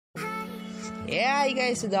Hey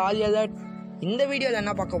guys, இது all alert. இந்த வீடியோவில்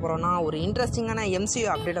என்ன பார்க்க போகிறோம்னா ஒரு இன்ட்ரெஸ்டிங்கான MCU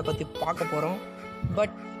அப்டேட்டை பற்றி பார்க்க போகிறோம்.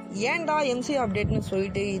 பட் ஏன்டா MCU அப்டேட்னு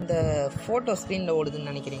சொல்லிட்டு இந்த ஃபோட்டோ ஸ்க்ரீனில்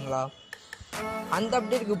ஓடுதுன்னு நினைக்கிறீங்களா? அந்த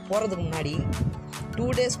அப்டேட்டுக்கு போகிறதுக்கு முன்னாடி 2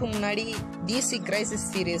 டேஸ்க்கு முன்னாடி DC crisis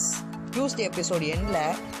series Tuesday episode எண்டில்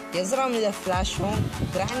எஸ்ரா மில்லர் ஃப்ளாஷும்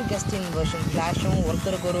கிராண்ட் கெஸ்டின் வெர்ஷன் ஃப்ளாஷும்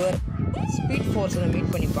ஒருத்தருக்கு ஒருவர் ஸ்பீட் ஃபோர்ஸில் மீட்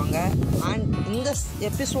பண்ணிப்பாங்க. அண்ட் இந்த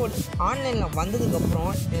எபிசோட் ஆன்லைனில்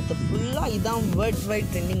வந்ததுக்கப்புறம் நேற்று ஃபுல்லாக இதான் வேர்ல்ட் வைட்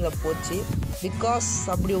ட்ரெண்டிங்கில் போச்சு. பிகாஸ்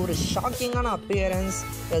அப்படி ஒரு ஷாக்கிங்கான அப்பியரன்ஸ்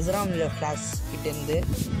எஸ்ரா மில்லர் ஃப்ளாஷ் கிட்டேருந்து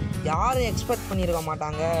யாரும் எக்ஸ்பெக்ட் பண்ணியிருக்க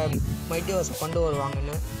மாட்டாங்க மல்டிவர்ஸ் கொண்டு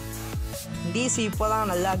வருவாங்கன்னு. DC இப்போ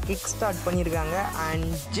தான் நல்லா கிக் ஸ்டார்ட் பண்ணியிருக்காங்க.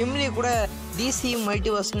 அண்ட் ஜிம்லி கூட DC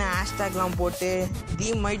மல்டிவர்ஸ்னு ஹேஷ்டேக்லாம் போட்டு தி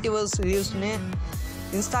மல்டிவர்ஸ் ரிவ்யூஸ்னு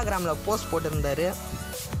இன்ஸ்டாகிராமில் போஸ்ட் போட்டிருந்தார்.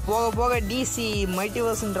 போக போக DC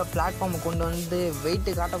மல்டிவர்ஸ்ன்ற பிளாட்ஃபார்மை கொண்டு வந்து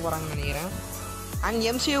வெயிட்டு காட்ட போகிறாங்கன்னு நினைக்கிறேன். அண்ட்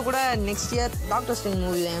MCU கூட நெக்ஸ்ட் இயர் டாக்டர் ஸ்ட்ரேஞ்ச்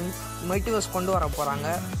மூவியில் மல்டிவர்ஸ் கொண்டு வர போகிறாங்க.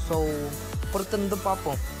 ஸோ பொறுத்திருந்து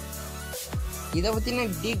பார்ப்போம். இதை பற்றின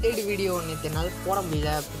டீட்டெயில்டு வீடியோ நேற்று என்னால் போட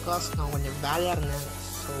முடியல. பிகாஸ் நான் கொஞ்சம் வேலையாக இருந்தேன்.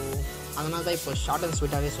 ஸோ அதனால தான் இப்போ ஷார்ட் அண்ட்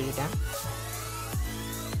ஸ்வீட்டாகவே சொல்லிட்டேன்.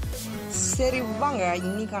 சரி வாங்க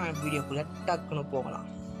இன்னைக்கான வீடியோக்குள்ளே டக்குன்னு போகலாம்.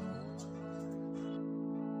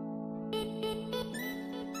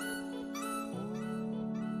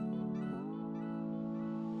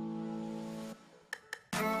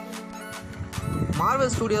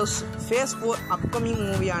 Marvel studios face 4 upcoming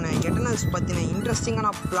மூவியான Eternals பற்றின இன்ட்ரெஸ்டிங்கான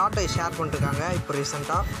பிளாட்டை ஷேர் பண்ணிருக்காங்க. இப்போ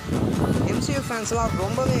ரீசெண்டாக MCU ஃபேன்ஸ்லாம்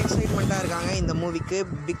ரொம்பவே எக்ஸைட்மெண்ட்டாக இருக்காங்க இந்த மூவிக்கு.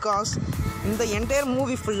 பிகாஸ் இந்த என்டையர்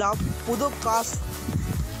மூவி ஃபுல்லாக புது காஸ்ட்,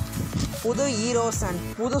 புது ஹீரோஸ் அண்ட்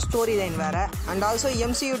புது ஸ்டோரி லைன் வேறு. அண்ட் ஆல்சோ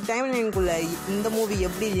MCU டைம் லைனுக்குள்ளே இந்த மூவி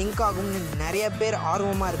எப்படி லிங்க் ஆகும்னு நிறைய பேர்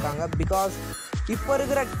ஆர்வமாக இருக்காங்க. பிகாஸ் இப்போ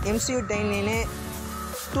இருக்கிற MCU டைம் லைனே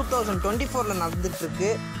 2024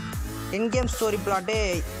 நடந்துகிட்ருக்கு. என் கேம் ஸ்டோரி பிளாட்டே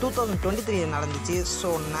 2023 நடந்துச்சு. ஸோ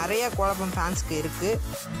நிறைய குழப்பம் ஃபேன்ஸ்க்கு இருக்குது.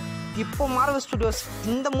 இப்போ மார்வல் ஸ்டுடியோஸ்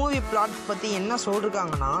இந்த மூவி பிளாட் பற்றி என்ன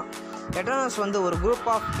சொல்லியிருக்காங்கன்னா, எட்டர்னல்ஸ் வந்து ஒரு குரூப்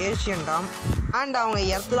ஆஃப் ஏஷியன்டாம் அண்ட் அவங்க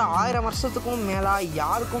இடத்துல 1000 வருஷத்துக்கும் மேலே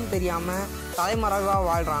யாருக்கும் தெரியாமல் தலைமறைவாக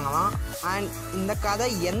வாழ்கிறாங்களாம். அண்ட் இந்த கதை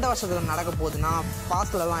எந்த வருஷத்தில் நடக்க போகுதுன்னா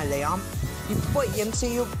பாஸ்ட்லலாம் இல்லையாம். இப்போ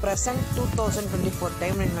MCU ப்ரெசன்ட் 2024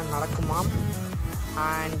 டைம்லைனில் நடக்குமாம்.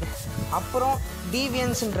 அண்ட் அப்புறம்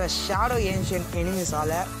டீவியன்ஸ்ன்ற ஷேடோ ஏன்ஷியன்ட்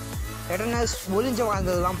எனிமிஸால் எட்டர்னல்ஸ் ஒளிஞ்சு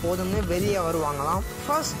வாழ்ந்ததுலாம் போதும்னு வெளியே வருவாங்களாம்.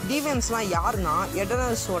 ஃபர்ஸ்ட் டீவியன்ஸ்லாம் யாருன்னா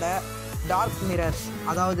எட்டர்னல்ஸோட டார்க் மிரர்ஸ்,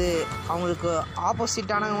 அதாவது அவங்களுக்கு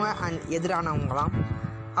ஆப்போசிட்டானவங்க அண்ட் எதிரானவங்களாம்.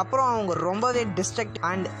 அப்புறம் அவங்க ரொம்பவே டிஸ்ட்ரக்ட்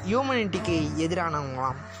அண்ட் ஹியூமனிட்டிக்கு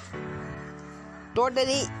எதிரானவங்களாம்.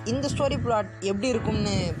 டோட்டலி இந்த ஸ்டோரி பிளாட் எப்படி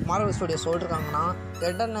இருக்கும்னு மார்வல் ஸ்டுடியோ சொல்லியிருக்காங்கன்னா,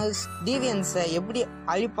 எட்டர்னல்ஸ் டீவியன்ஸை எப்படி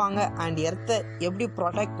அழிப்பாங்க அண்ட் எர்த்தை எப்படி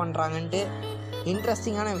ப்ரொடெக்ட் பண்ணுறாங்கன்ட்டு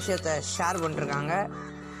இன்ட்ரெஸ்டிங்கான விஷயத்த ஷேர் பண்ணிருக்காங்க.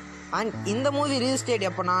 அண்ட் இந்த மூவி ரிலீஸ் டேட்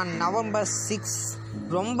எப்போனா November 6.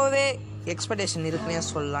 ரொம்பவே எக்ஸ்பெக்டேஷன் இருக்குன்னே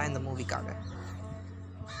சொல்லலாம் இந்த மூவிக்காக.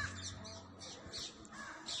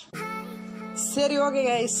 சரி ஓகே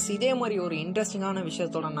கைஸ், இதே மாதிரி ஒரு இன்ட்ரெஸ்டிங்கான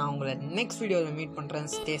விஷயத்தோட நான் உங்களை நெக்ஸ்ட் வீடியோவில் மீட்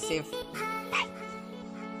பண்ணுறேன். Stay safe.